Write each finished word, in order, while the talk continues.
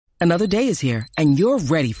Another day is here, and you're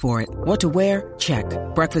ready for it. What to wear? Check.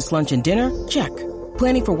 Breakfast, lunch, and dinner? Check.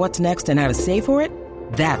 Planning for what's next and how to save for it?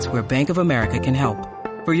 That's where Bank of America can help.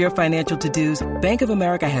 For your financial to-dos, Bank of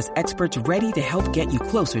America has experts ready to help get you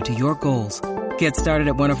closer to your goals. Get started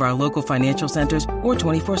at one of our local financial centers or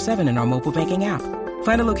 24/7 in our mobile banking app.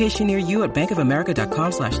 Find a location near you at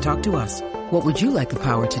bankofamerica.com/talktous. What would you like the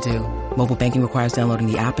power to do? Mobile banking requires downloading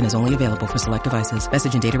the app and is only available for select devices.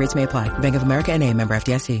 Message and data rates may apply. Bank of America N.A., member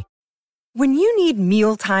FDIC. When you need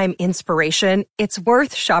mealtime inspiration, it's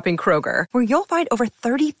worth shopping Kroger, where you'll find over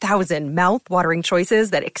 30,000 mouth-watering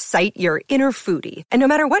choices that excite your inner foodie. And no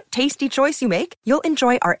matter what tasty choice you make, you'll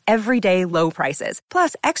enjoy our everyday low prices,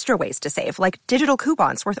 plus extra ways to save, like digital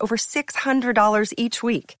coupons worth over $600 each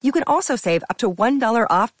week. You can also save up to $1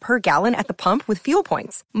 off per gallon at the pump with fuel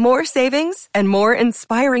points. More savings and more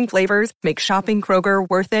inspiring flavors make shopping Kroger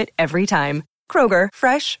worth it every time. Kroger,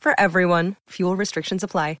 fresh for everyone. Fuel restrictions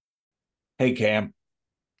apply. Hey, Cam.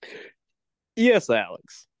 Yes,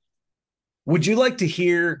 Alex. Would you like to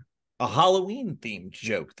hear a Halloween-themed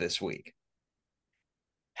joke this week?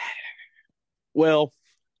 Well,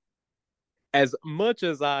 as much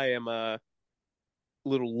as I am a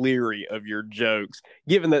little leery of your jokes,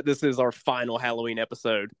 given that this is our final Halloween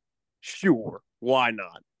episode, sure, why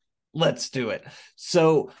not? Let's do it.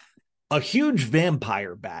 So, a huge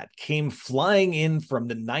vampire bat came flying in from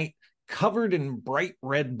the night, covered in bright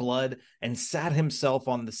red blood, and sat himself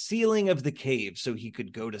on the ceiling of the cave so he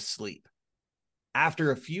could go to sleep.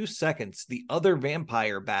 After a few seconds, the other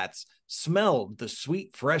vampire bats smelled the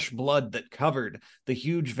sweet, fresh blood that covered the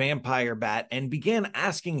huge vampire bat and began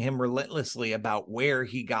asking him relentlessly about where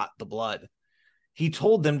he got the blood. He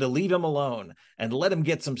told them to leave him alone and let him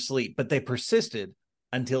get some sleep, but they persisted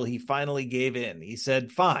until he finally gave in. He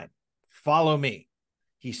said, "Fine, follow me."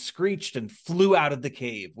 He screeched and flew out of the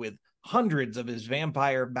cave with hundreds of his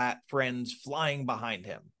vampire bat friends flying behind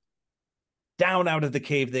him. Down out of the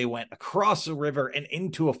cave they went, across a river and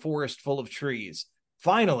into a forest full of trees.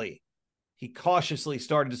 Finally, he cautiously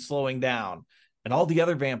started slowing down, and all the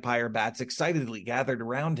other vampire bats excitedly gathered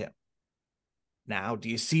around him. "Now, do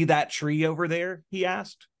you see that tree over there?" he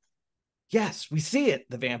asked. "Yes, we see it,"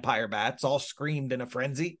 the vampire bats all screamed in a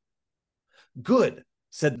frenzy. "Good,"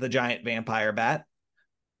 said the giant vampire bat,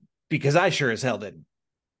 "because I sure as hell didn't."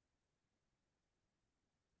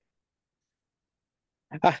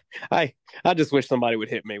 I just wish somebody would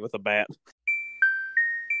hit me with a bat.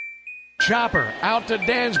 Chopper out to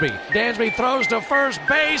Dansby. Dansby throws to first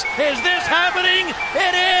base. Is this happening?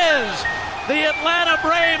 It is! The Atlanta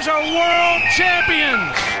Braves are world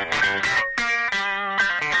champions!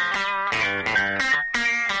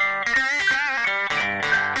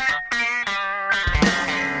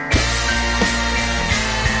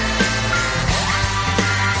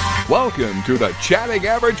 Welcome to the Chatting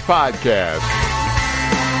Average Podcast.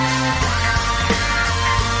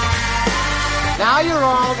 Now you're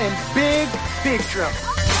all in big trouble.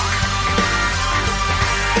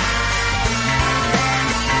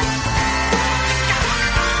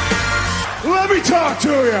 Let me talk to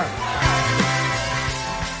you.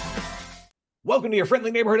 Welcome to your friendly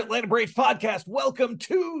neighborhood Atlanta Braves podcast. Welcome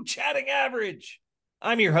to Chatting Average.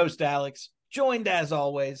 I'm your host, Alex, joined as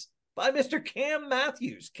always by Mr. Cam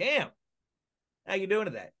Matthews. Cam, how you doing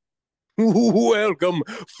today? Welcome,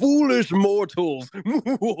 foolish mortals.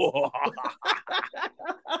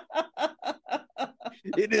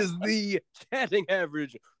 It is the Chatting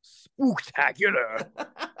Average Spooktacular.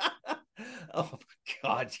 Oh,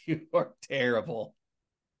 God, you are terrible.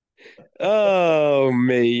 Oh,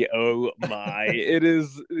 me, oh, my. It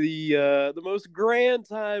is the most grand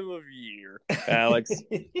time of year, Alex.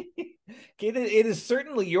 It is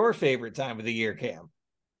certainly your favorite time of the year, Cam.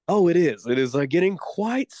 Oh, it is. It is getting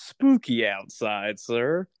quite spooky outside,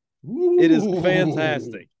 sir. Ooh. It is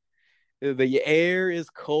fantastic. The air is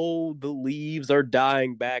cold. The leaves are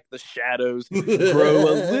dying back. The shadows grow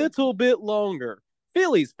a little bit longer.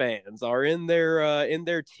 Phillies fans are in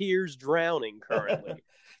their tears drowning currently.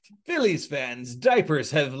 Phillies fans'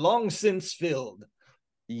 diapers have long since filled.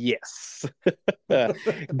 Yes.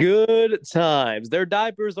 Good times. Their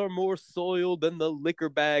diapers are more soiled than the liquor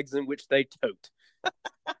bags in which they tote.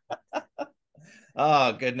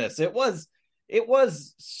 Oh goodness, it was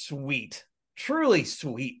sweet, truly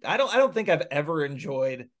sweet. I don't think I've ever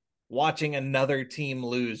enjoyed watching another team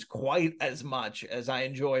lose quite as much as I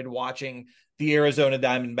enjoyed watching the Arizona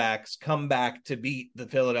Diamondbacks come back to beat the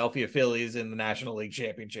Philadelphia Phillies in the National League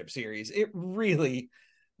Championship Series. It really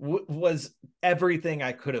was everything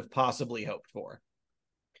I could have possibly hoped for.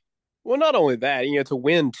 Well, not only that, to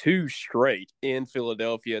win 2 straight in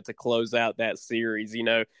Philadelphia to close out that series,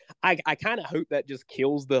 I kind of hope that just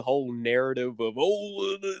kills the whole narrative of,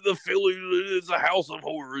 the Phillies is a house of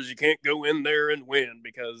horrors. You can't go in there and win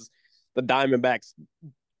because the Diamondbacks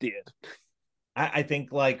did. I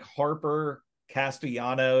think like Harper,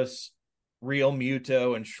 Castellanos, Real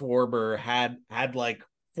Muto, and Schwarber had like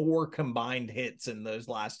 4 combined hits in those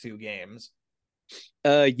last 2 games.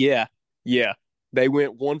 Yeah. They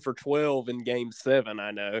went 1 for 12 in Game 7.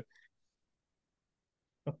 I know.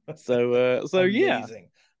 So yeah,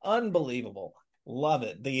 unbelievable, love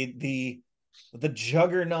it. The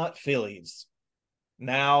juggernaut Phillies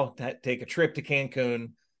now that take a trip to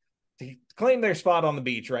Cancun to claim their spot on the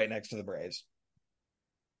beach right next to the Braves.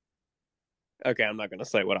 Okay, I'm not going to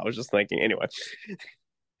say what I was just thinking. Anyway,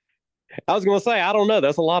 I was going to say, I don't know.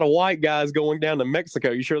 That's a lot of white guys going down to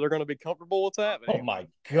Mexico. You sure they're going to be comfortable with that? Oh, my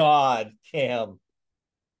God, Cam.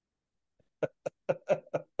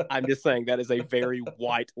 I'm just saying that is a very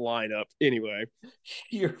white lineup. Anyway.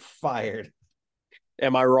 You're fired.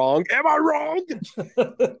 Am I wrong?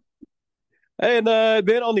 And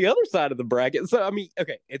then on the other side of the bracket, so, I mean,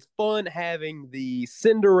 okay, it's fun having the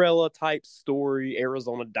Cinderella type story,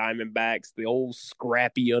 Arizona Diamondbacks, the old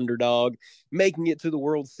scrappy underdog, making it to the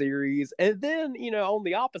World Series. And then, on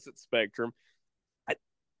the opposite spectrum,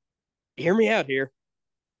 hear me out here.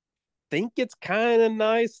 Think it's kind of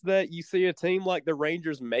nice that you see a team like the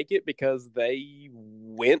Rangers make it because they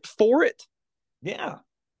went for it. Yeah.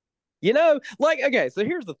 Okay, so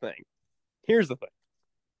here's the thing.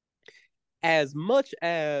 As much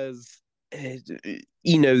as,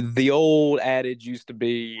 the old adage used to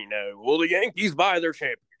be, well, the Yankees buy their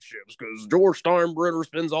championships because George Steinbrenner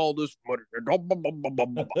spends all this money.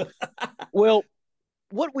 Well,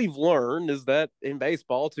 what we've learned is that in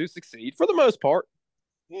baseball, to succeed, for the most part,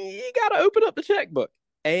 you got to open up the checkbook.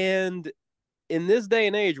 And in this day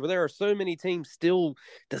and age where there are so many teams still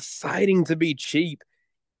deciding to be cheap,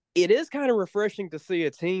 it is kind of refreshing to see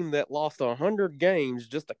a team that lost 100 games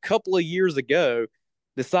just a couple of years ago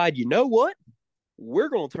decide, you know what? We're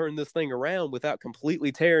going to turn this thing around without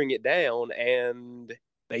completely tearing it down. And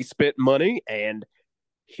they spent money, and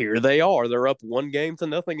here they are. They're up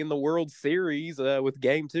 1-0 in the World Series with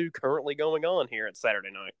Game 2 currently going on here at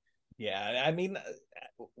Saturday night. Yeah, I mean,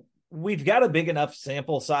 we've got a big enough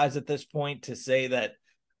sample size at this point to say that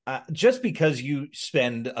just because you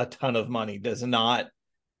spend a ton of money does not,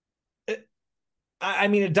 I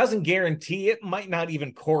mean, it doesn't guarantee, it might not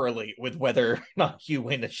even correlate with whether or not you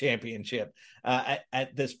win a championship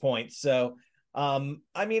at this point. So,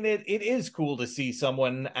 I mean, it is cool to see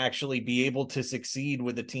someone actually be able to succeed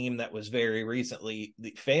with a team that was very recently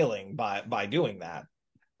failing by doing that.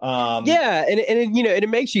 Yeah, and it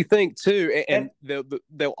makes you think too, and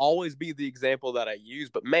they'll always be the example that I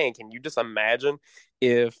use. But man, can you just imagine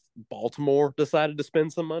if Baltimore decided to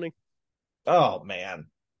spend some money? Oh man.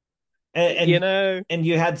 And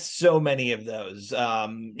you had so many of those. I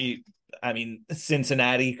mean,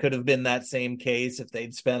 Cincinnati could have been that same case. If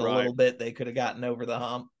they'd spent a little bit, they could have gotten over the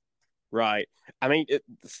hump. Right. I mean,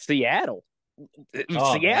 Seattle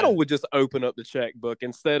would just open up the checkbook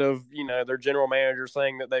instead of, their general manager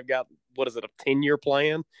saying that they've got, what is it, a 10-year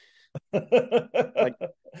plan? That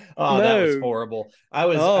was horrible. I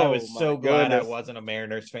was so glad I wasn't a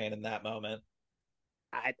Mariners fan in that moment.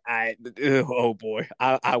 Oh boy,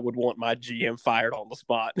 I would want my GM fired on the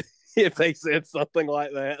spot if they said something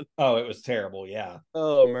like that. Oh, it was terrible. Yeah.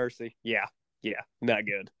 Oh, mercy. Yeah, not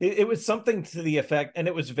good. It was something to the effect, and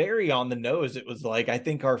it was very on the nose. It was like, I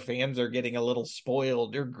think our fans are getting a little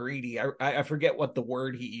spoiled or greedy. I forget what the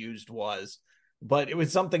word he used was, but it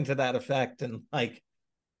was something to that effect. And like,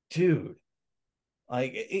 dude,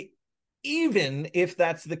 like, even if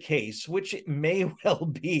that's the case, which it may well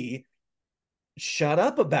be, shut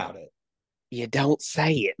up about it. You don't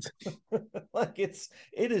say it. Like, it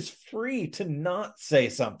is free to not say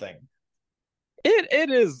something. It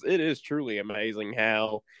is truly amazing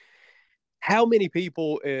how many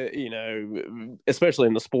people, especially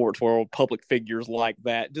in the sports world, public figures like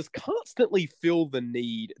that just constantly feel the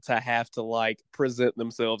need to have to like present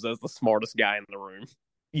themselves as the smartest guy in the room.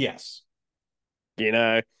 Yes.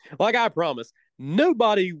 Like, I promise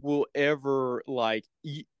nobody will ever like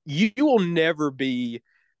you will never be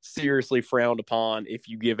seriously frowned upon if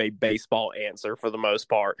you give a baseball answer for the most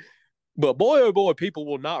part. But boy, oh boy, people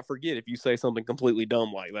will not forget if you say something completely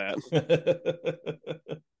dumb like that.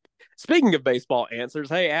 Speaking of baseball answers,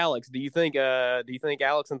 hey Alex, do you think Alex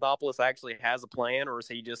Anthopoulos actually has a plan, or is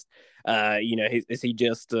he just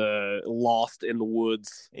lost in the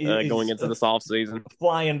woods going into this offseason?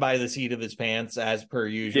 Flying by the seat of his pants as per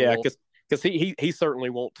usual. Yeah, because he certainly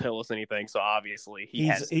won't tell us anything. So obviously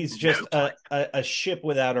he's just a ship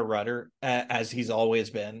without a rudder, as he's always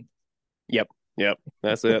been. Yep,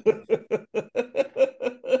 that's it.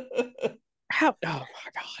 Oh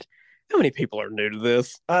my God, how many people are new to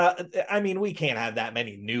this? I mean, we can't have that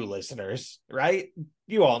many new listeners, right?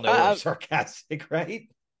 You all know we're sarcastic, right?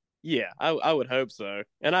 Yeah, I would hope so,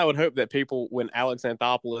 and I would hope that people, when Alex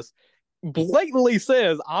Anthopoulos blatantly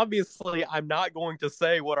says, obviously, I'm not going to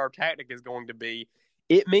say what our tactic is going to be,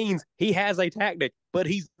 it means he has a tactic, but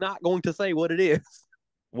he's not going to say what it is.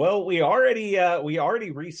 Well, we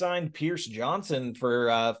already re-signed Pierce Johnson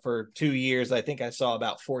for 2 years. I think I saw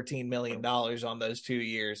about $14 million on those 2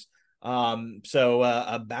 years. So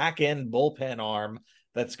a back end bullpen arm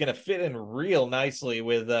that's going to fit in real nicely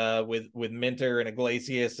with Minter and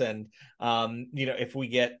Iglesias, and if we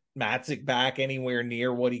get Matzik back anywhere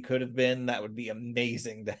near what he could have been, that would be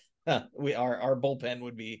amazing. Our bullpen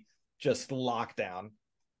would be just locked down.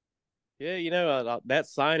 Yeah, that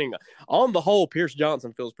signing, on the whole, Pierce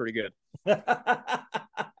Johnson feels pretty good.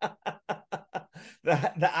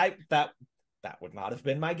 that would not have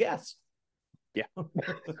been my guess. Yeah.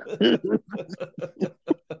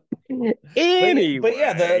 Anyway, but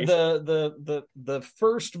yeah, the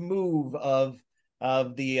first move of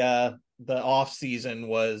the off season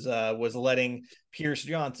was letting Pierce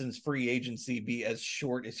Johnson's free agency be as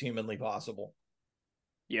short as humanly possible.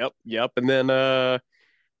 Yep, and then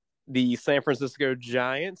the San Francisco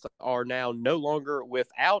Giants are now no longer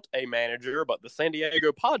without a manager, but the San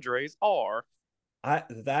Diego Padres are.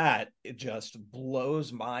 That it just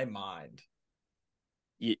blows my mind.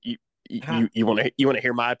 You want to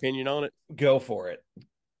hear my opinion on it? Go for it.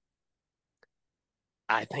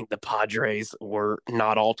 I think the Padres were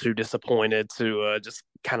not all too disappointed to just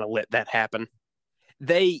kind of let that happen.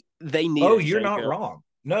 They need. Oh, you're not wrong.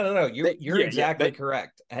 No. You're exactly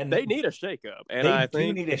correct. And they need a shakeup. And I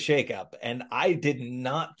think need a shakeup. And I did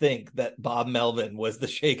not think that Bob Melvin was the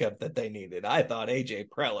shakeup that they needed. I thought AJ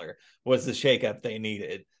Preller was the shakeup they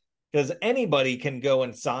needed. Because anybody can go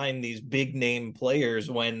and sign these big name players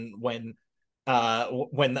when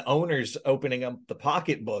the owner's opening up the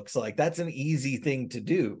pocketbooks. Like, that's an easy thing to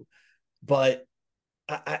do. But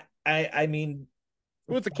I mean,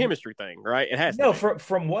 well, it's a chemistry thing, right? It has no.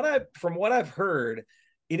 From what I've heard,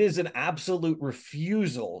 it is an absolute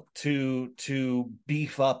refusal to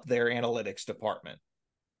beef up their analytics department.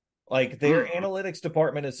 Like, their analytics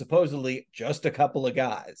department is supposedly just a couple of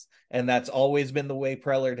guys, and that's always been the way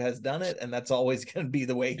Prellard has done it, and that's always going to be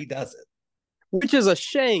the way he does it. Which is a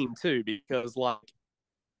shame too, because like,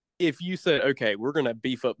 if you said, okay, we're going to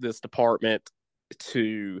beef up this department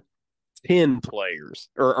to 10 players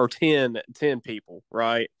or 10 people,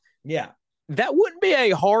 right? Yeah. That wouldn't be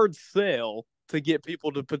a hard sell to get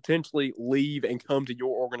people to potentially leave and come to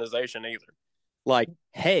your organization either. Like,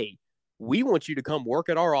 hey, we want you to come work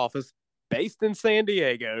at our office based in San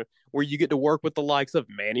Diego, where you get to work with the likes of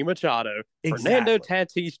Manny Machado, Fernando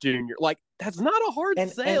Tatis Jr. Like, that's not a hard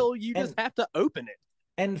sale. You just have to open it.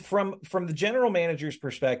 And from the general manager's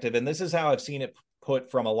perspective, and this is how I've seen it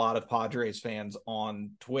put from a lot of Padres fans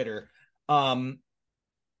on Twitter,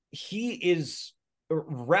 he is,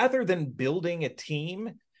 rather than building a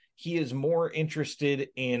team, he is more interested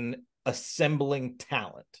in assembling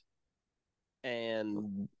talent.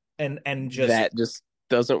 And just that just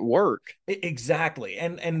doesn't work. Exactly.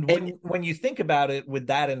 And when you think about it with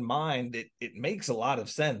that in mind, it makes a lot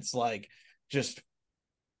of sense. Like, just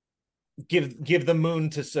give the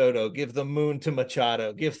moon to Soto, give the moon to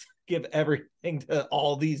Machado, give everything to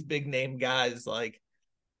all these big name guys. Like,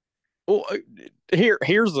 well,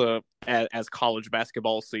 here's as college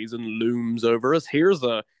basketball season looms over us, here's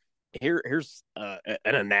an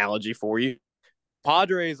analogy for you.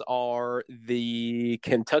 Padres are the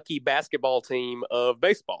Kentucky basketball team of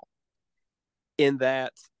baseball, in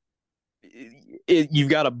that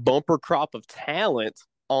you've got a bumper crop of talent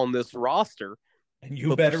on this roster, and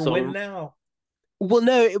you better win now. Well,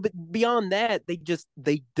 no, but beyond that, they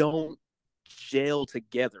don't gel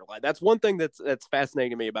together. Like, that's one thing that's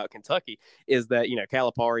fascinating to me about Kentucky, is that,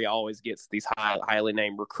 Calipari always gets these highly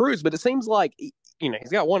named recruits, but it seems like,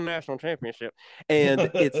 he's got one national championship,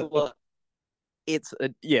 and it's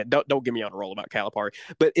don't get me on a roll about Calipari,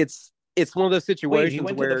 but it's one of those situations. Wait, he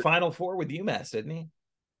went where to the Final Four with UMass, didn't he?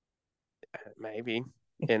 Maybe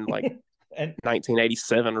in like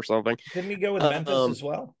 1987 or something. Didn't he go with Memphis as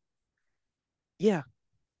well? Yeah.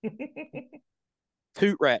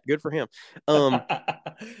 Toot rat, good for him.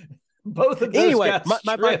 Both of those. Anyway,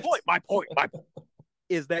 my point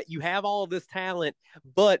is that you have all this talent,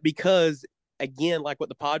 but because, again, like what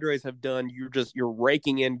the Padres have done, you're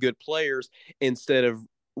raking in good players instead of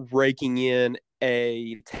raking in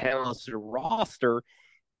a talented roster,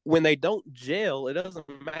 when they don't gel, it doesn't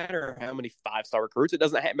matter how many 5-star recruits. It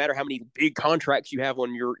doesn't matter how many big contracts you have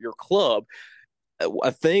on your club.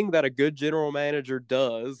 A thing that a good general manager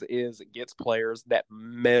does is it gets players that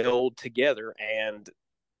meld together. And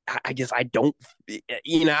I guess I don't,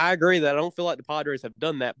 I agree that I don't feel like the Padres have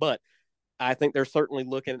done that, but I think they're certainly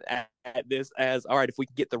looking at this as, all right, if we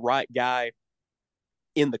can get the right guy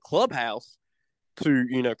in the clubhouse to,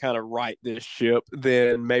 kind of right this ship,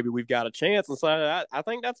 then maybe we've got a chance. And so I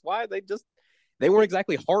think that's why they weren't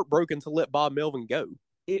exactly heartbroken to let Bob Melvin go.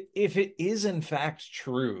 If it is in fact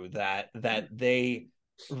true that they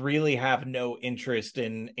really have no interest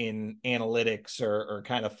in analytics or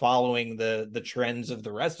kind of following the trends of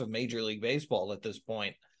the rest of Major League Baseball at this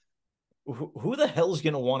point, who the hell is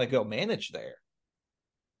going to want to go manage there?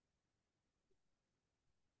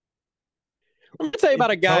 Let me tell you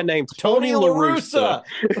about a guy named Tony La Russa.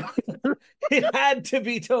 It had to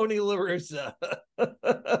be Tony La Russa.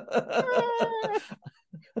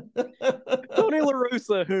 Tony La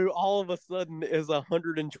Russa, who all of a sudden is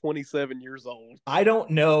 127 years old. I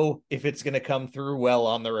don't know if it's going to come through well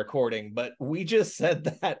on the recording, but we just said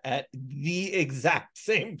that at the exact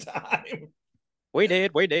same time. We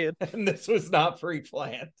did. And this was not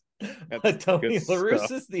pre-planned. But Tony La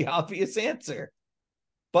Russa is the obvious answer.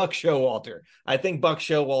 Buck Showalter. I think Buck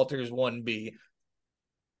Showalter is 1B.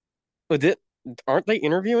 But aren't they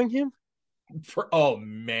interviewing him? Oh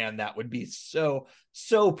man, that would be so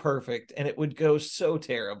perfect, and it would go so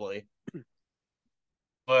terribly.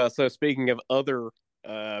 So speaking of other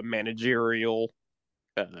managerial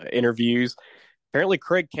interviews, apparently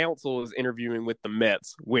Craig Counsell is interviewing with the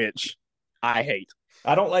Mets, which I hate.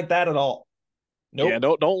 I don't like that at all. Nope. Yeah,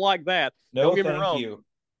 don't like that. No, don't get me thank wrong. You.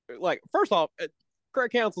 Like, first off,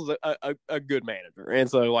 Craig Counsell's a good manager, and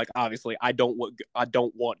so like obviously I don't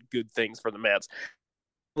want good things for the Mets.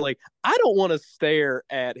 Like, I don't want to stare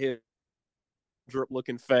at his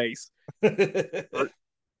drip-looking face for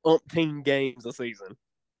umpteen games a season.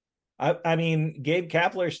 I mean, Gabe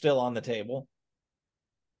Kapler's still on the table.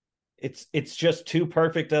 It's just too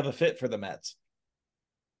perfect of a fit for the Mets.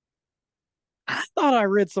 I thought I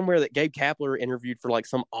read somewhere that Gabe Kapler interviewed for like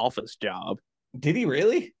some office job. Did he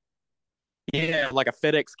really? Yeah, like a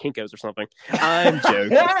FedEx Kinko's or something. I'm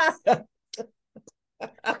joking.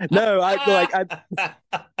 No,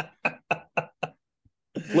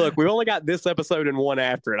 look, we only got this episode and one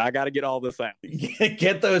after it. I got to get all this out.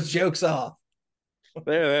 Get those jokes off. Yeah,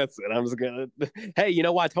 that's it. I'm just gonna. Hey, you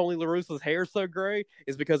know why Tony La Russa's hair is so gray?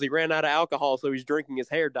 Is because he ran out of alcohol, so he's drinking his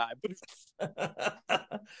hair dye.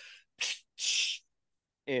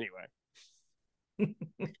 Anyway.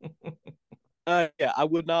 Yeah, I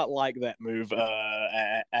would not like that move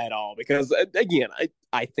at all because, again,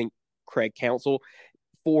 I think Craig Counsell,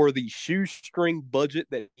 for the shoestring budget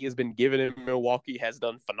that he has been given in Milwaukee, has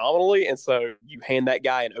done phenomenally. And so you hand that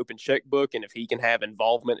guy an open checkbook, and if he can have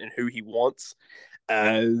involvement in who he wants,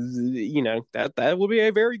 that would be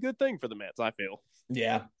a very good thing for the Mets, I feel.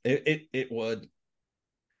 Yeah, it would.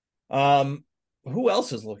 Who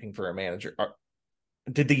else is looking for a manager?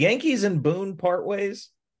 Did the Yankees and Boone part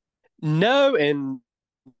ways? No, and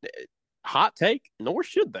hot take, nor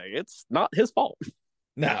should they. It's not his fault.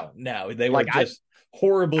 No, they were just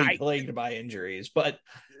horribly plagued by injuries. But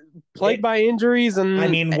by injuries, and I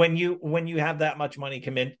mean, when you have that much money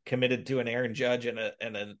committed to an Aaron Judge and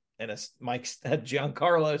a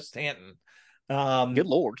Giancarlo Stanton, good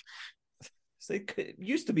Lord, it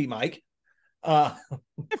used to be Mike for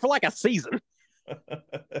like a season.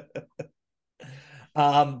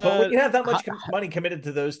 But when you have that much money committed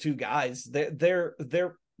to those two guys, they're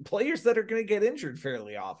players that are going to get injured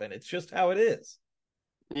fairly often. It's just how it is.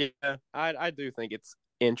 Yeah, I do think it's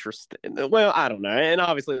interesting. Well, I don't know. And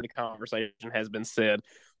obviously the conversation has been said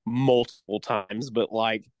multiple times, but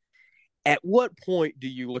like, at what point do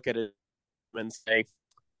you look at it and say,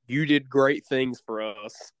 you did great things for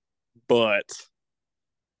us, but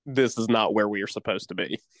this is not where we are supposed to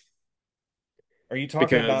be? Are you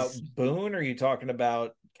talking about Boone? Or are you talking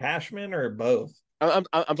about Cashman, or both? I'm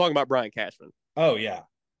talking about Brian Cashman. Oh yeah,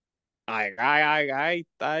 I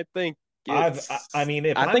think it's, I mean,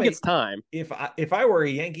 it's time. If I were a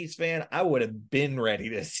Yankees fan, I would have been ready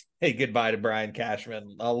to say goodbye to Brian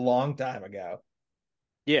Cashman a long time ago.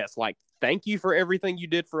 Yes, like, thank you for everything you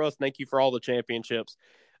did for us. Thank you for all the championships.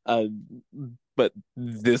 But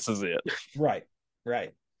this is it. Right.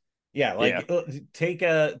 Yeah, take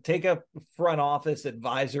a front office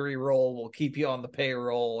advisory role. We'll keep you on the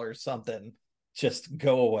payroll or something. Just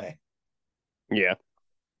go away. Yeah.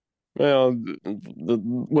 Well,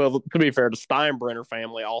 to be fair, the Steinbrenner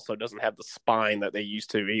family also doesn't have the spine that they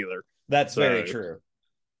used to either. That's So very true.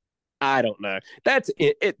 I don't know. That's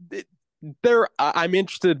it. There, I'm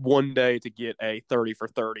interested one day to get a 30 for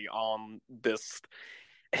 30 on this.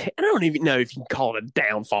 I don't even know if you can call it a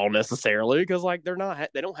downfall necessarily, because like they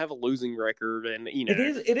don't have a losing record, and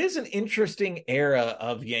It is an interesting era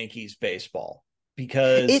of Yankees baseball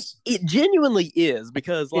because it genuinely is,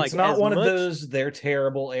 because like it's not as one of much those they're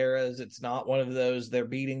terrible eras. It's not one of those they're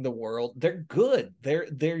beating the world. They're good.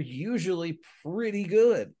 They're usually pretty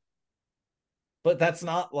good. But that's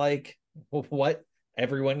not like what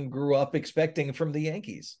everyone grew up expecting from the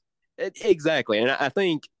Yankees. exactly, and I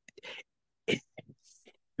think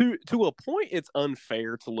to a point, it's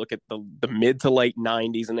unfair to look at the mid to late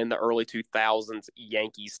 '90s and in the early 2000s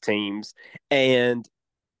Yankees teams and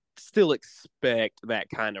still expect that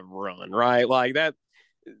kind of run, right? Like that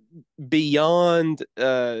beyond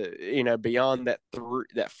beyond that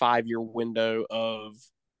 5 year window of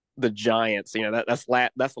the Giants, that's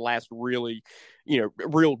the last really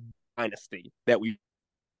real dynasty that we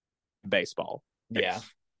baseball. Yeah.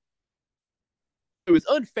 It was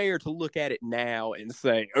unfair to look at it now and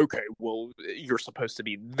say, okay, well, you're supposed to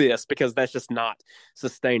be this, because that's just not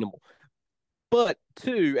sustainable. But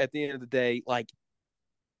two, at the end of the day, like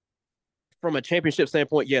from a championship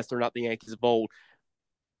standpoint, yes, they're not the Yankees of old,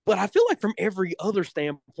 but I feel like from every other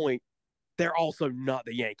standpoint, they're also not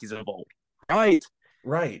the Yankees of old, right?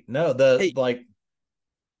 Right. No, they're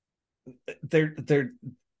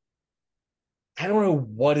I don't know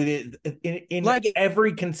what it is. In like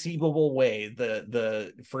every conceivable way,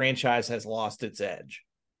 the franchise has lost its edge.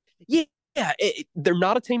 Yeah, they're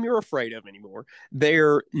not a team you're afraid of anymore.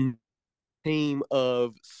 They're a team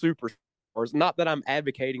of superstars. Not that I'm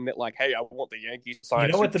advocating that, like, hey, I want the Yankees to sign.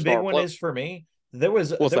 You know what the big one is for me? There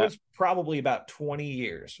was probably about 20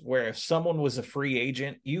 years where if someone was a free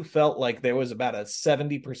agent, you felt like there was about a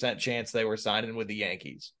 70% chance they were signing with the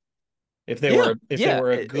Yankees. If they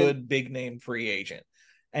were a good big name free agent.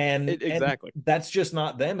 And that's just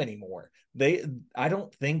not them anymore. I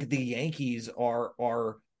don't think the Yankees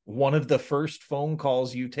are one of the first phone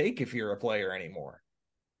calls you take if you're a player anymore.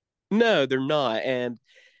 No, they're not. And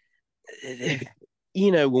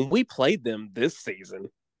when we played them this season,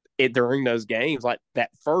 during those games, like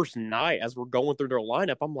that first night as we're going through their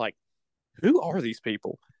lineup, I'm like, who are these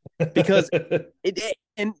people? Because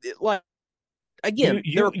like, again,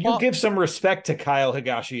 you give some respect to Kyle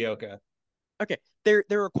Higashioka. Okay,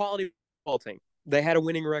 they're a quality ball team. They had a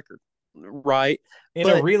winning record, right? In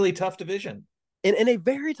a really tough division. In a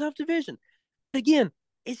very tough division. Again,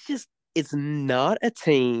 it's not a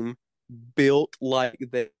team built like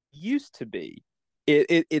they used to be.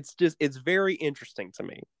 It's very interesting to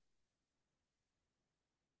me.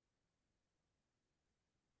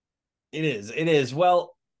 It is.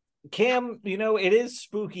 Well, Cam, it is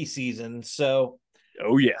spooky season, so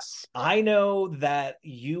oh yes, I know that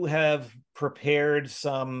you have prepared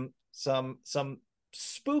some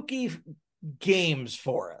spooky games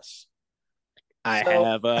for us. I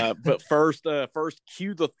have, but first,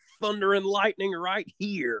 cue the thunder and lightning right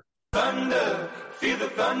here. Thunder, feel the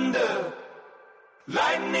thunder,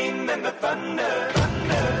 lightning and the thunder,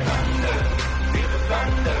 thunder, thunder, feel the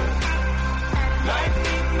thunder,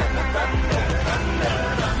 lightning and the thunder, thunder,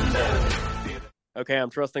 thunder. Okay, I'm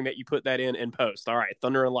trusting that you put that in post. All right,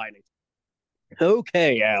 thunder and lightning.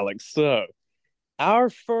 Okay, Alex. So, our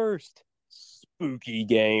first spooky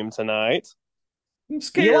game tonight. I'm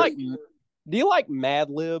scared. Do you like Mad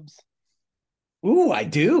Libs? Ooh, I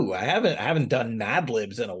do. I haven't done Mad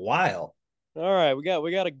Libs in a while. All right, we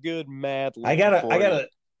got a good Mad Lib. I gotta.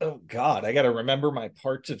 Oh God, I gotta remember my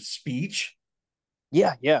parts of speech.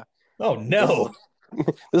 Yeah. Oh no,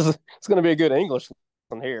 it's gonna be a good English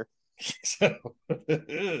lesson here.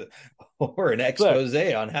 Or an expose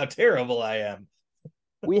on how terrible I am.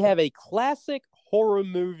 We have a classic horror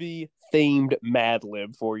movie themed Mad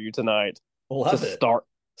Lib for you tonight. Love it.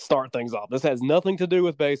 Start things off. This has nothing to do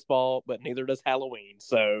with baseball, but neither does Halloween.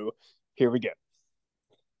 So here we go.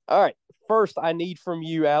 All right. First, I need from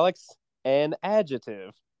you, Alex, an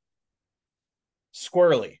adjective.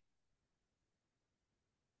 Squirrely.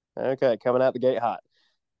 Okay, coming out the gate hot.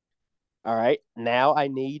 All right. Now I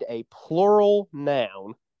need a plural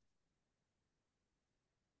noun.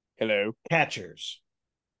 Hello. Catchers.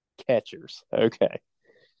 Okay.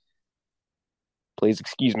 Please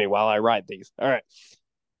excuse me while I write these. All right.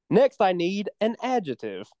 Next, I need an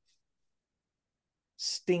adjective.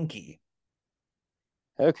 Stinky.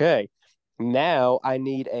 Okay. Now I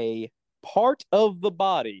need a part of the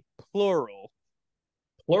body. Plural.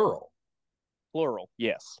 Plural.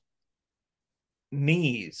 Yes.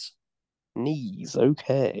 Knees. Knees.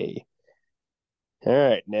 Okay. All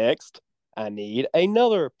right. Next, I need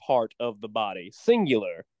another part of the body.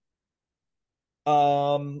 Singular.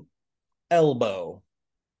 Elbow. All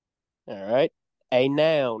right. A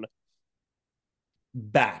noun.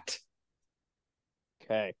 Bat.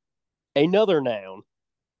 Okay. Another noun.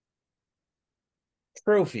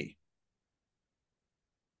 Trophy.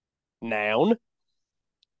 Noun.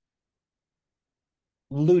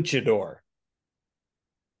 Luchador.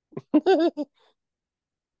 Okay,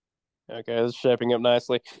 this is shaping up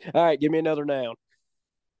nicely. All right, give me another noun.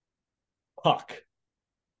 Puck.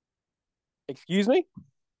 Excuse me?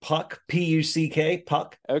 Puck. Puck.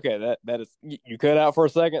 Puck. Okay, that is you cut out for a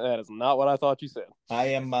second. That is not what I thought you said. I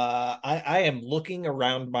am looking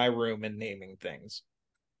around my room and naming things.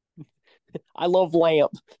 I love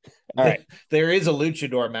lamp. All right. There is a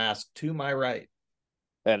luchador mask to my right.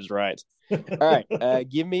 That is right. All right.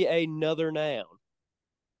 Give me another noun.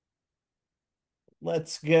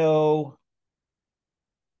 Let's go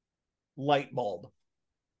light bulb.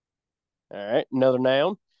 All right. Another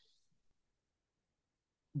noun.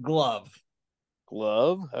 Glove.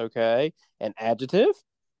 Glove. Okay. An adjective.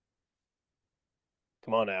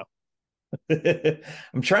 Come on now.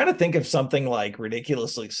 I'm trying to think of something like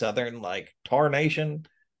ridiculously southern, like tarnation.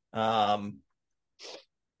 That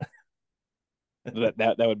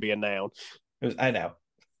would be a noun. I know.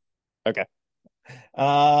 Okay.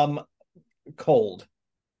 Cold.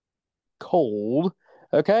 Cold.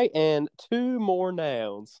 Okay, and two more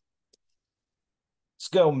nouns. Let's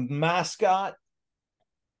go mascot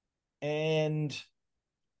and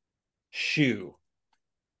shoe.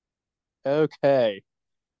 Okay.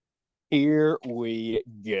 Here we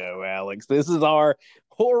go, Alex. This is our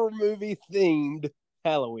horror movie themed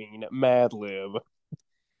Halloween Mad Lib.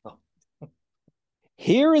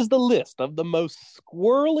 Here is the list of the most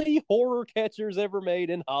squirrely horror catchers ever made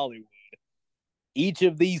in Hollywood. Each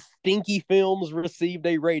of these stinky films received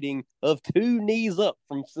a rating of 2 knees up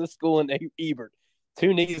from Siskel and Ebert.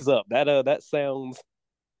 2 knees up. That sounds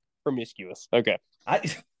promiscuous. Okay.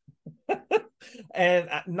 And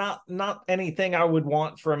not anything I would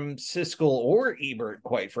want from Siskel or Ebert,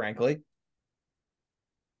 quite frankly.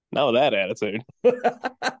 Not with that attitude.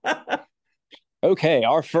 Okay,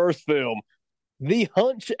 our first film, The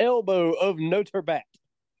Hunch Elbow of Notre Dame.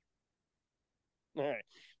 All right,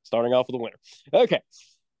 starting off with the winner. Okay,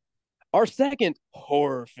 our second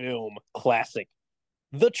horror film classic,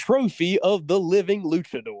 The Trophy of the Living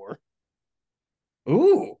Luchador.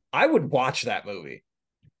 Ooh, I would watch that movie.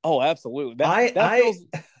 Oh, absolutely. That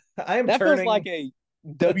feels like a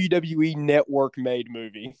WWE network made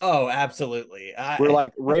movie. Oh, absolutely. Where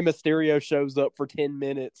like Rey Mysterio shows up for 10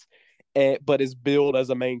 minutes, but is billed as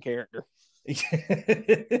a main character. And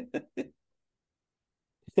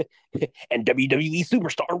WWE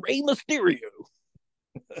superstar Rey Mysterio.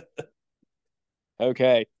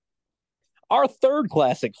 Okay. Our third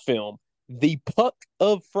classic film, The Puck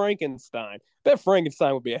of Frankenstein. Bet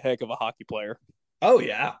Frankenstein would be a heck of a hockey player. Oh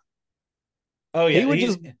yeah. Oh yeah.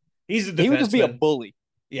 He's a defenseman. He would just be a bully.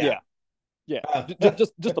 Yeah.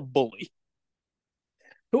 Just a bully.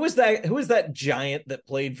 Who was that giant that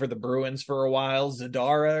played for the Bruins for a while?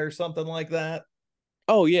 Zadara or something like that?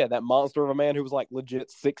 Oh yeah, that monster of a man who was like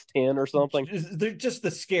legit 6'10" or something. They're just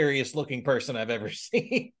the scariest looking person I've ever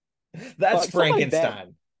seen. That's like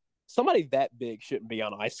Frankenstein. Somebody that big shouldn't be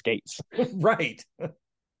on ice skates. Right.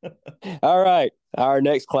 All right. Our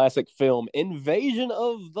next classic film, Invasion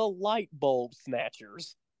of the Light Bulb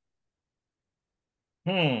Snatchers.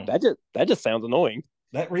 That just sounds annoying.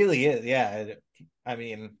 That really is. Yeah. I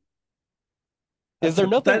mean, is there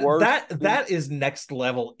nothing worse? That is next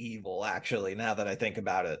level evil, actually, now that I think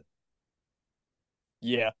about it.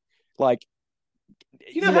 Yeah. Like,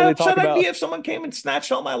 you know how upset I'd be if someone came and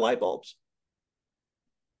snatched all my light bulbs?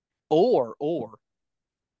 Or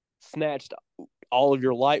snatched all of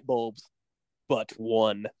your light bulbs but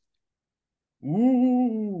one.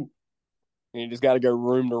 Ooh. And you just got to go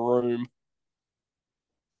room to room.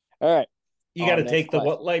 All right. You got to take the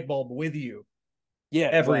light bulb with you. Yeah.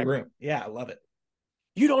 Every room. Yeah, I love it.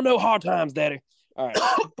 You don't know hard times, Daddy. All right.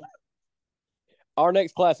 Our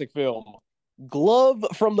next classic film, Glove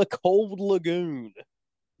from the Cold Lagoon.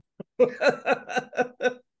 All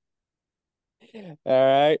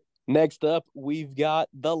right. Next up, we've got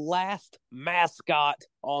The Last Mascot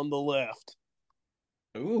on the left.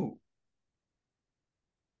 Ooh.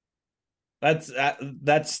 That's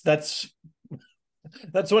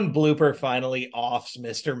when Blooper finally offs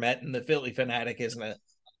Mr. Met and the Philly Fanatic, isn't it?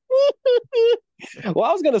 Well,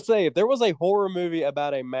 I was going to say, if there was a horror movie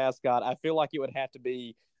about a mascot, I feel like it would have to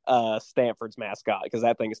be Stanford's mascot, because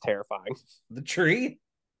that thing is terrifying. The tree?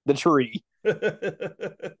 the tree.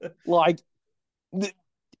 Like,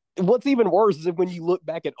 what's even worse is when you look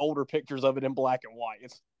back at older pictures of it in black and white.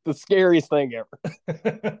 It's the scariest thing ever.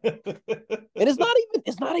 And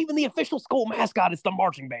it's not even the official school mascot. It's the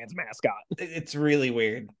marching band's mascot. It's really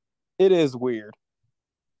weird. It is weird.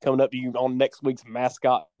 Coming up to you on next week's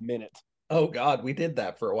Mascot Minute. Oh, God, we did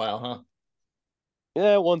that for a while, huh?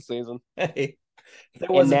 Yeah, one season. Hey, there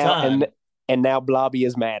was a time. And now Blobby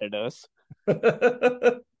is mad at us.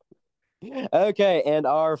 Okay, and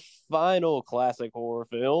our final classic horror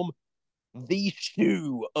film, The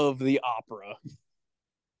Shoe of the Opera.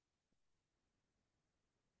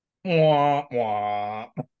 Wah, wah.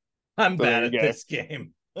 I'm bad at this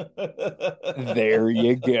game. There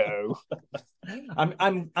you go.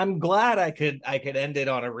 I'm glad I could end it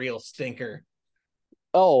on a real stinker.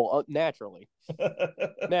 Oh, naturally.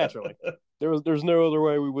 Naturally. There's no other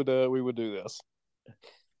way we would do this.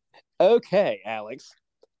 Okay, Alex.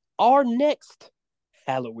 Our next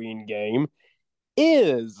Halloween game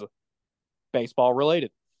is baseball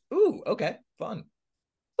related. Ooh, okay. Fun.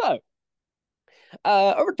 So,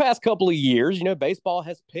 over the past couple of years, baseball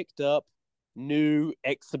has picked up new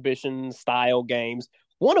exhibition style games,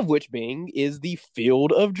 one of which is the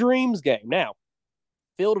Field of Dreams game. Now,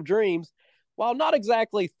 Field of Dreams, while not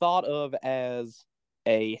exactly thought of as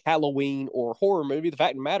a Halloween or horror movie, the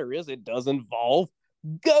fact of the matter is it does involve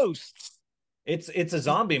ghosts. It's a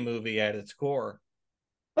zombie movie at its core.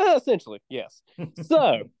 Essentially, yes.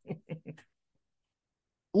 So,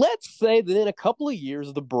 let's say that in a couple of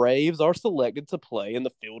years, the Braves are selected to play in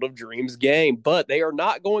the Field of Dreams game, but they are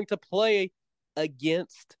not going to play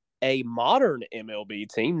against a modern MLB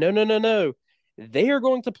team. No. They are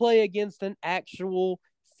going to play against an actual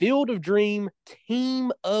Field of Dream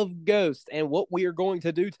team of ghosts. And what we are going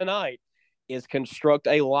to do tonight is construct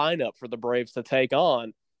a lineup for the Braves to take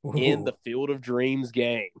on in the Field of Dreams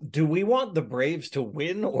game. Do we want the Braves to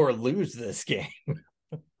win or lose this game?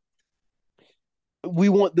 We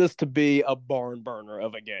want this to be a barn burner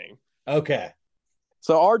of a game. Okay.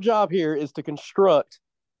 So our job here is to construct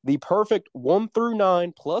the perfect 1 through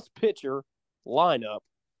 9 plus pitcher lineup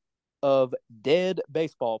of dead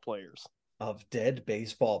baseball players.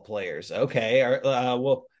 Okay.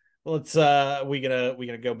 Well, let's we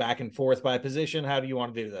gonna go back and forth by position. How do you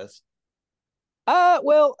want to do this?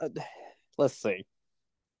 Let's see.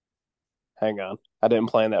 Hang on. I didn't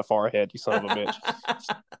plan that far ahead, you son of a bitch.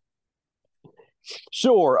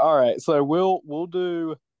 Sure. All right. So we'll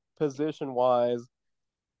do position wise.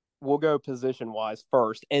 We'll go position wise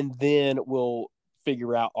first, and then we'll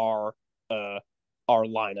figure out our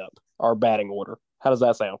lineup, our batting order. How does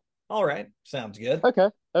that sound? All right. Sounds good. Okay.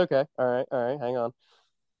 All right. Hang on.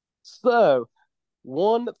 So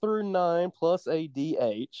 1 through 9 plus a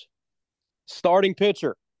DH. Starting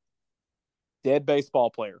pitcher. Dead baseball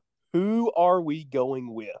player. Who are we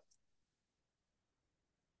going with?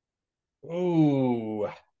 Ooh.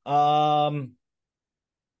 I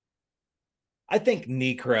think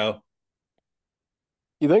Necro.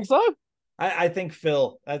 You think so? I think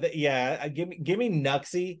Phil. Give me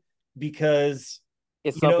Nuxie because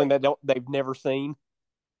it's something that they've never seen.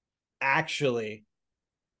 Actually,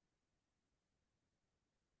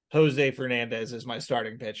 Jose Fernandez is my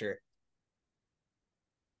starting pitcher.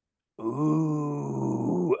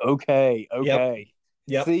 Ooh, okay.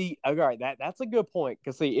 Yep. See, all right, that's a good point.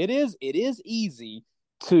 Because see, it is easy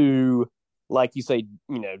to, like you say,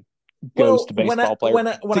 ghost baseball player. When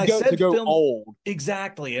I said to go film, old.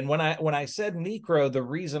 Exactly. And when I said Necro, the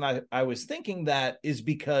reason I was thinking that is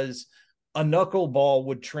because a knuckleball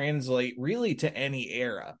would translate really to any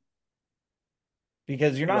era.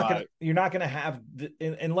 Because you're not gonna have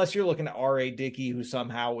unless you're looking at R.A. Dickey, who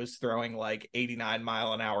somehow was throwing like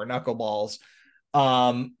 89-mile-an-hour knuckleballs.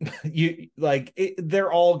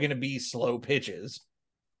 They're all gonna be slow pitches.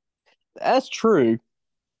 That's true.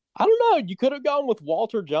 I don't know. You could have gone with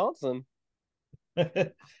Walter Johnson.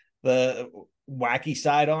 The wacky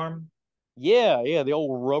sidearm. Yeah, the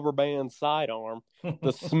old rubber band sidearm.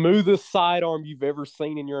 The smoothest sidearm you've ever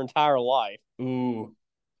seen in your entire life. Ooh.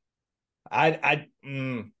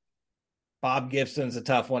 Bob Gibson's a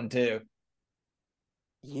tough one too.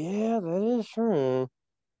 Yeah, that is true.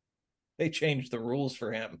 They changed the rules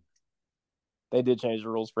for him. They did change the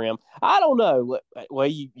rules for him. I don't know. Well,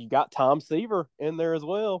 you got Tom Seaver in there as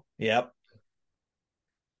well. Yep.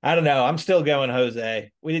 I don't know. I'm still going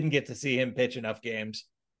Jose. We didn't get to see him pitch enough games.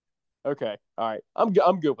 Okay. All right. I'm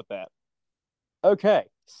good with that. Okay.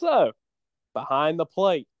 So, behind the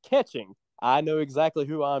plate, catching. I know exactly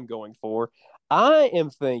who I'm going for. I am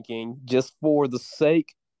thinking, just for the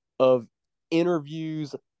sake of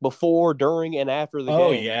interviews before, during, and after the game. Oh,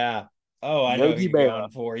 yeah. Oh, I know who Yogi you're Berra.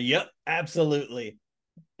 going for. Yep, absolutely.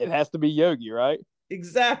 It has to be Yogi, right?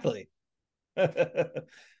 Exactly.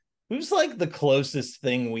 Who's like the closest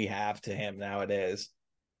thing we have to him nowadays?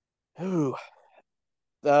 Who?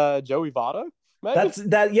 Joey Votto, maybe?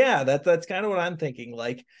 That's kind of what I'm thinking.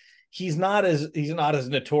 Like he's not as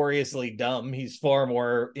notoriously dumb. He's far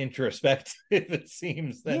more introspective, it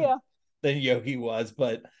seems, than Yogi was.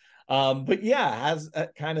 But yeah, has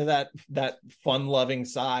kind of that fun-loving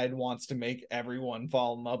side, wants to make everyone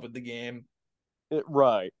fall in love with the game.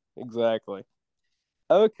 Right, exactly.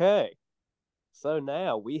 Okay, so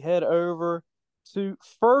now we head over to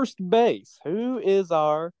first base. Who is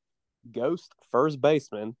our ghost first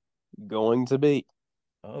baseman going to be?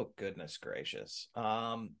 Oh, goodness gracious.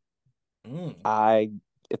 It's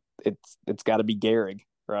got to be Gehrig,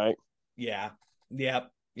 right? Yeah.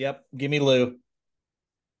 Yep. Give me Lou.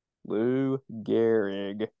 Lou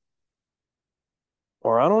Gehrig.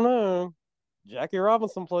 Or I don't know. Jackie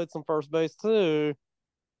Robinson played some first base too.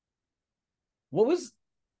 What was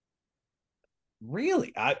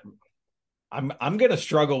really I'm gonna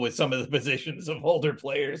struggle with some of the positions of older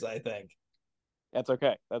players, I think. That's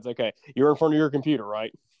okay. You're in front of your computer,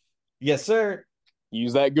 right? Yes, sir.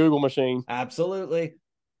 Use that Google machine. Absolutely.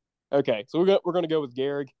 Okay, so we're gonna go with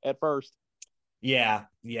Gehrig at first. Yeah.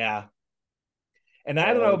 And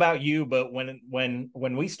I don't know about you, but when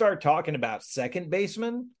we start talking about second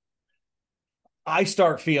baseman, I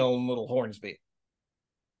start feeling a little Hornsby.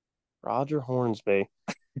 Roger Hornsby.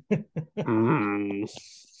 Yeah,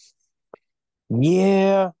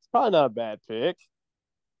 it's probably not a bad pick.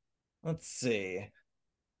 Let's see.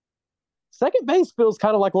 Second base feels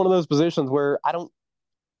kind of like one of those positions where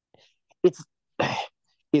it's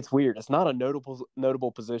weird. It's not a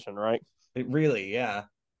notable position, right? It really, yeah.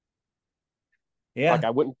 Yeah. Like I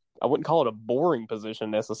wouldn't call it a boring position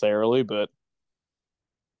necessarily, but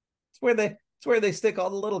it's where they stick all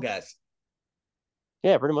the little guys.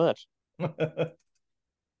 Yeah, pretty much. All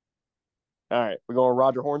right, we're going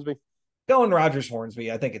Roger Hornsby. Going Rogers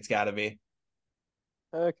Hornsby. I think it's got to be.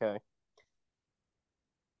 Okay.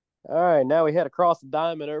 All right, now we head across the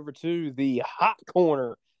diamond over to the hot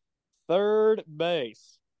corner, third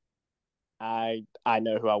base. I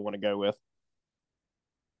know who I want to go with.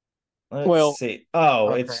 Let's see.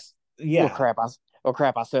 Oh, it's yeah. Oh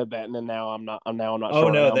crap! I said that, and then now I'm not. Oh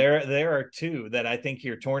sure no, now. there are two that I think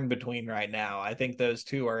you're torn between right now. I think those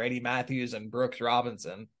two are Eddie Matthews and Brooks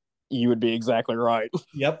Robinson. You would be exactly right.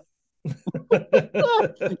 Yep.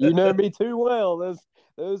 You know me too well.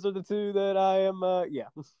 Those are the two that I am. Yeah.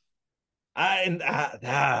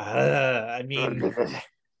 I mean,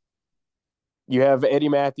 you have Eddie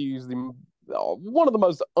Matthews, one of the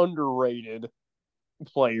most underrated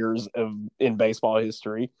players in baseball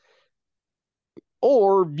history,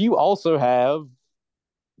 or you also have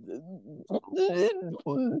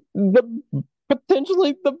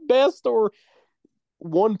potentially the best or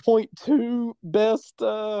 1.2 best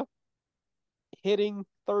hitting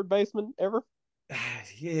third baseman ever.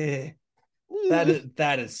 Yeah,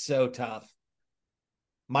 that is so tough.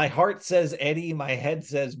 My heart says Eddie, my head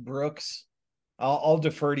says Brooks. I'll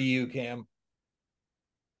defer to you, Cam.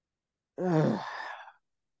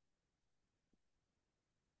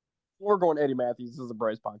 We're going Eddie Matthews. This is a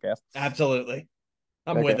Braves podcast. Absolutely.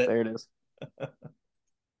 I'm with it. There it is.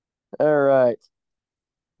 All right.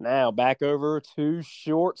 Now back over to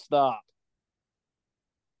shortstop.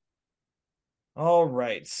 All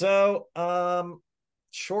right. So,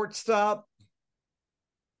 shortstop.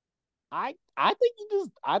 I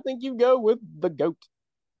think you go with the GOAT.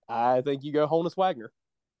 I think you go Honus Wagner.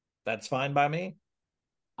 That's fine by me.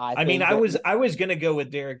 I was gonna go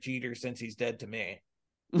with Derek Jeter since he's dead to me.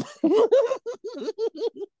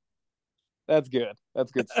 That's good.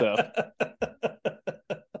 That's good stuff.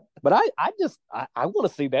 But I want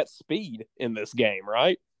to see that speed in this game,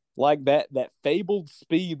 right? Like that fabled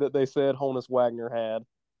speed that they said Honus Wagner had.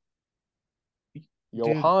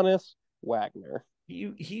 Johannes Wagner.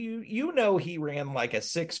 You know he ran like a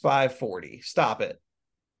 6.5 40. Stop it.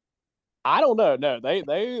 I don't know. No, they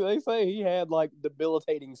say he had like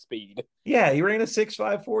debilitating speed. Yeah, he ran a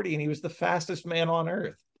 6.5 40 and he was the fastest man on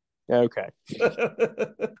earth. Okay.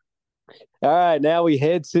 All right, now we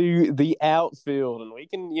head to the outfield, and we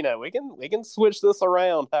can switch this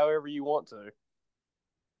around however you want to.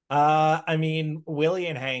 I mean, Willie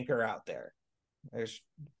and Hank are out there. There's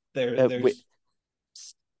Willie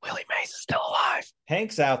Mays is still alive.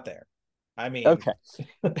 Hank's out there. I mean, okay.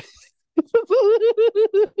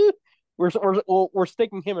 we're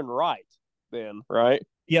sticking him in right then, right?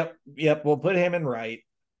 Yep. We'll put him in right.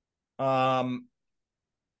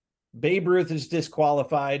 Babe Ruth is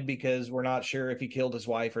disqualified because we're not sure if he killed his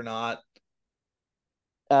wife or not.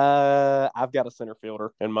 I've got a center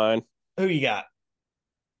fielder in mind. Who you got?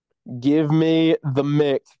 Give me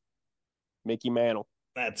the Mickey Mantle.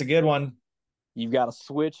 That's a good one. You've got a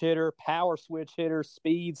switch hitter, power switch hitter,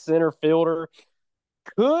 speed center fielder.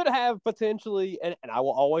 Could have potentially, and I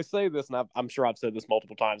will always say this, and I'm sure I've said this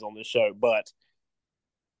multiple times on this show, but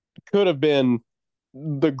could have been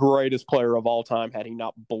the greatest player of all time had he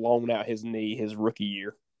not blown out his knee his rookie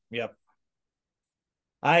year. Yep.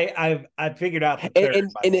 I figured out the third,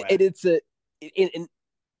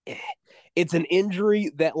 it's an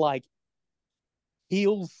injury that like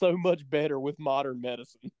heals so much better with modern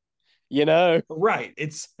medicine. You know? Right.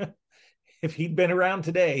 It's if he'd been around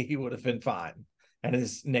today, he would have been fine. And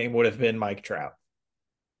his name would have been Mike Trout.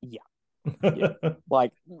 Yeah.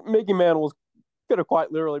 Like Mickey Mantle could have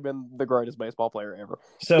quite literally been the greatest baseball player ever.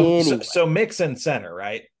 So mix and center,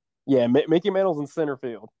 right? Yeah, Mickey Mantle's in center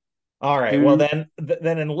field. All right. Dude. Well, then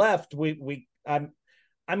in left,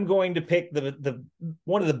 I'm going to pick the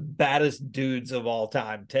one of the baddest dudes of all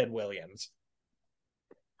time, Ted Williams.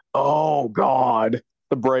 Oh God.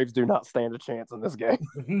 The Braves do not stand a chance in this game.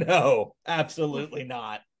 No, absolutely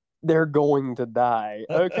not. They're going to die.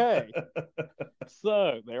 Okay.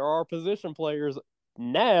 So there are position players.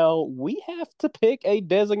 Now we have to pick a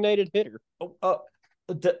designated hitter. How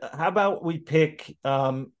about we pick,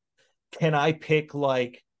 can I pick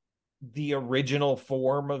like the original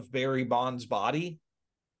form of Barry Bonds' body?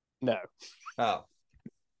 No. Oh.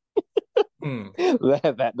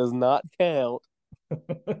 That does not count.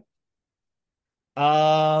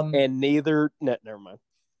 And neither. No, never mind.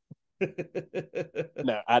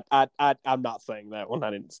 No, I'm not saying that one. I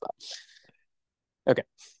didn't stop. Okay.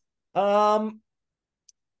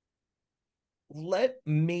 Let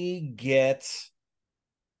me get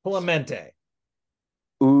Clemente.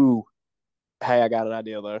 Ooh. Hey, I got an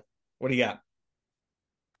idea though. What do you got?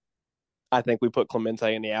 I think we put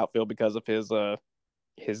Clemente in the outfield because of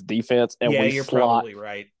his defense, and you're probably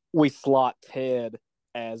right. We slot Ted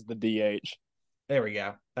as the DH. There we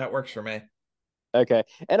go. That works for me. Okay.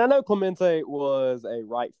 And I know Clemente was a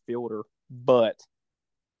right fielder, but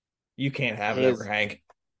you can't have it over Hank.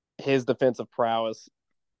 His defensive prowess,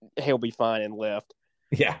 he'll be fine in left.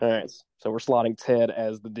 Yeah. All right. So we're slotting Ted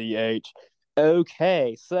as the DH.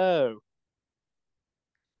 Okay. So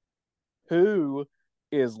who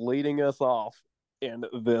is leading us off in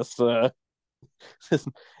this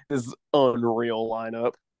this unreal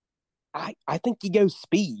lineup? I think you go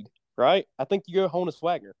speed, right? I think you go Honus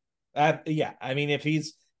Wagner. Yeah, I mean, if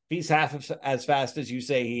he's half as fast as you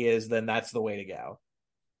say he is, then that's the way to go.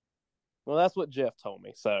 Well, that's what Jeff told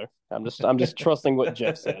me, so I'm just trusting what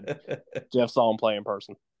Jeff said. Jeff saw him play in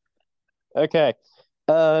person. Okay,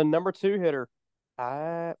 number 2 hitter.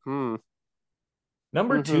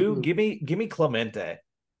 Number 2, give me Clemente.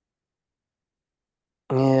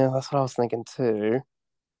 Yeah, that's what I was thinking too.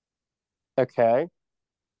 Okay,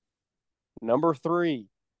 number 3.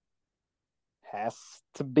 Has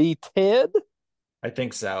to be Ted? I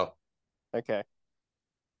think so. Okay.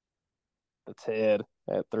 The Ted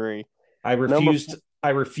at 3. I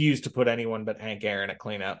refuse to put anyone but Hank Aaron at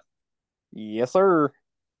cleanup. Yes, sir.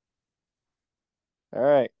 All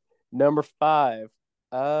right. Number 5.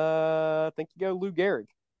 I think you go Lou Gehrig.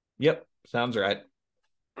 Yep. Sounds right.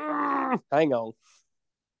 Hang on.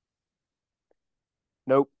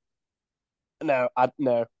 Nope. No.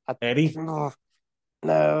 Eddie? No.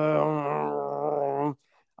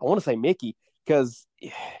 I want to say Mickey because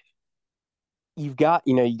you got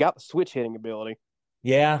the switch hitting ability.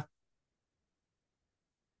 Yeah.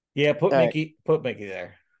 Yeah, put Mickey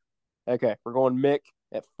there. Okay, we're going Mick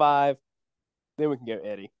at 5. Then we can go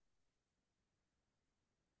Eddie.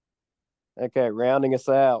 Okay, rounding us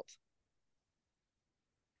out.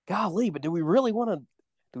 Golly, but do we really want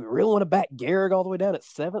to back Gehrig all the way down at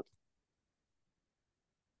 7th?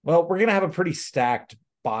 Well, we're gonna have a pretty stacked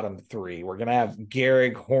bottom 3. We're gonna have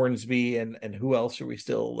Gehrig, Hornsby, and who else are we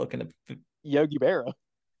still looking at? Yogi Berra.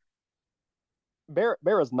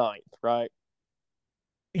 Berra's 9th, right?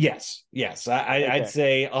 Yes. I'd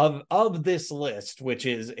say of this list, which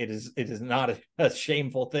it is not a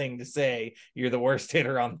shameful thing to say you're the worst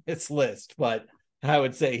hitter on this list, but I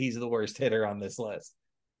would say he's the worst hitter on this list.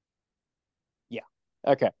 Yeah.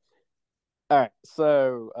 Okay. All right.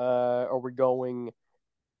 So are we going?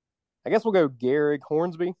 I guess we'll go Gehrig,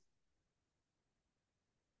 Hornsby.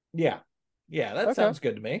 Yeah. That sounds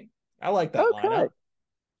good to me. I like that lineup.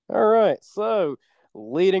 All right. So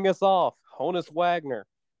leading us off, Honus Wagner,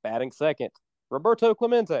 batting 2nd. Roberto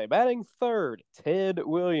Clemente, batting 3rd. Ted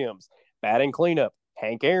Williams, batting cleanup.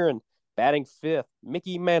 Hank Aaron, batting 5th.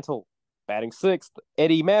 Mickey Mantle, batting 6th.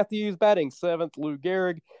 Eddie Matthews, batting 7th. Lou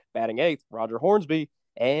Gehrig, batting 8th. Roger Hornsby,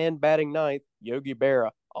 And batting ninth, Yogi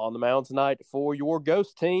Berra. On the mound tonight for your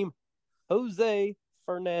ghost team, Jose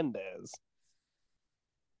Fernandez.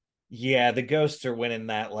 Yeah, the Ghosts are winning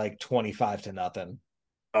that like 25-0.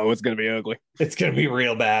 Oh, it's going to be ugly. It's going to be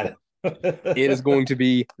real bad. It is going to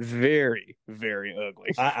be very, very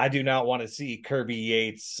ugly. I do not want to see Kirby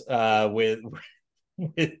Yates with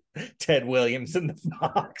Ted Williams in the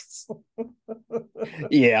box.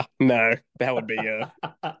 Yeah, no, that would be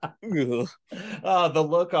the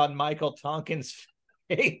look on Michael Tonkin's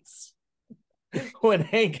face when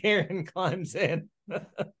Hank Aaron climbs in.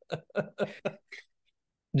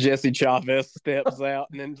 Jesse Chavez steps out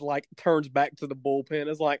and then like turns back to the bullpen.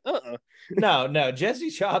 It's like, No, Jesse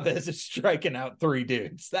Chavez is striking out 3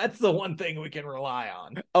 dudes. That's the one thing we can rely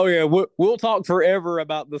on. Oh yeah, we'll talk forever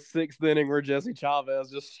about the 6th inning where Jesse Chavez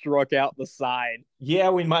just struck out the side.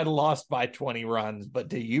 Yeah, we might have lost by 20 runs, but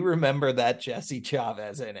do you remember that Jesse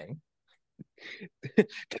Chavez inning?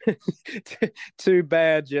 Too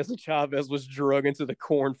bad Jesse Chavez was drug into the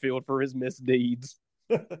cornfield for his misdeeds.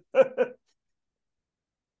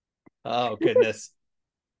 Oh goodness.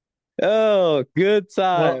 Oh, good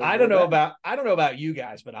time. Well, I don't know about you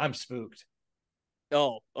guys, but I'm spooked.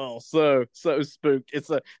 Oh, so spooked. It's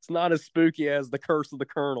not as spooky as the Curse of the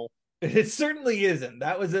Colonel. It certainly isn't.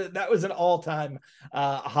 That was an all-time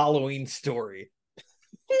Halloween story.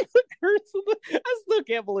 I still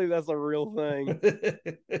can't believe that's a real thing.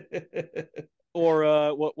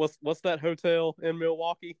 Or what's that hotel in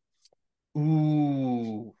Milwaukee?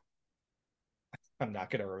 Ooh. I'm not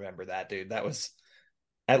going to remember that, dude. That was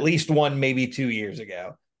at least 1, maybe 2 years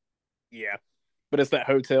ago. Yeah. But it's that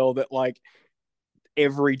hotel that, like,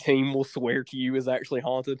 every team will swear to you is actually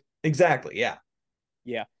haunted. Exactly, yeah.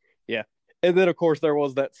 Yeah. And then, of course, there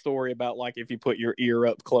was that story about, like, if you put your ear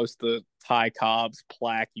up close to Ty Cobb's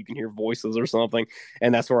plaque, you can hear voices or something.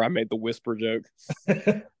 And that's where I made the whisper joke.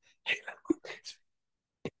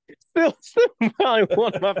 Still probably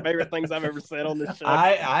one of my favorite things I've ever said on this show.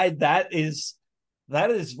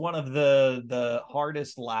 That is one of the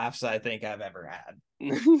hardest laughs I think I've ever had.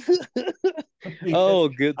 Oh,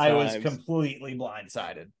 good times. I was completely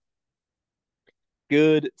blindsided.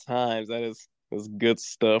 Good times. That is good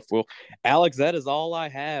stuff. Well, Alex, that is all I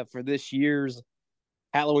have for this year's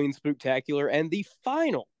Halloween Spooktacular and the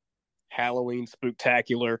final Halloween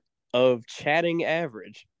Spooktacular of Chatting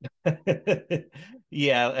Average.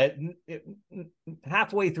 Yeah,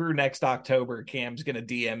 halfway through next October, Cam's gonna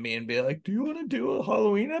DM me and be like, "Do you want to do a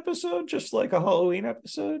Halloween episode, just like a Halloween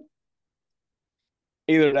episode?"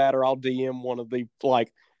 Either that, or I'll DM one of the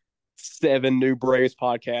like 7 new Braves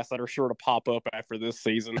podcasts that are sure to pop up after this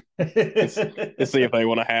season to see if they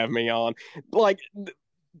want to have me on. Like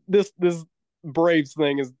this Braves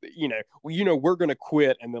thing is, we're gonna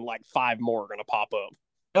quit, and then like 5 more are gonna pop up.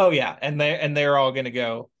 Oh yeah, and they're all gonna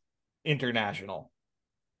go international.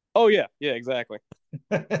 Oh yeah, exactly.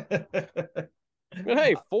 But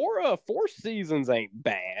hey, 4 seasons ain't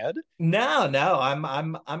bad. No,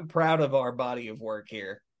 I'm proud of our body of work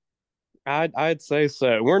here. I'd say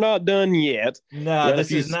so. We're not done yet. No,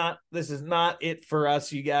 this is not it for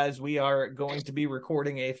us, you guys. We are going to be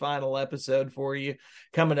recording a final episode for you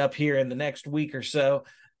coming up here in the next week or so.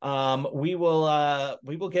 We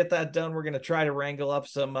will get that done. We're going to try to wrangle up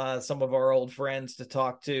some of our old friends to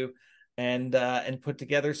talk to and put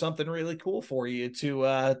together something really cool for you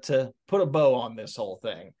to put a bow on this whole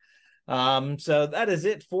thing. So that is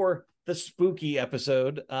it for the spooky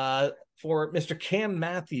episode. For Mr. Cam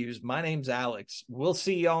Matthews, my name's Alex. We'll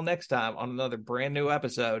see y'all next time on another brand new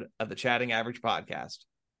episode of the Chatting Average Podcast.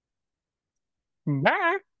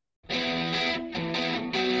 Bye.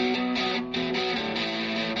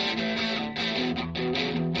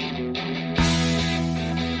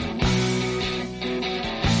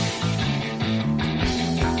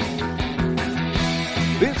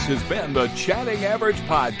 This has been the Chatting Average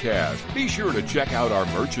Podcast. Be sure to check out our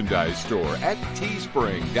merchandise store at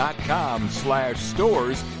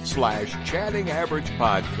teespring.com/stores/Chatting Average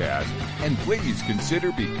Podcast. And please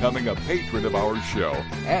consider becoming a patron of our show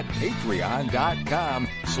at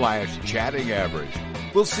patreon.com/Chatting Average.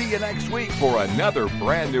 We'll see you next week for another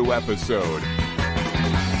brand new episode.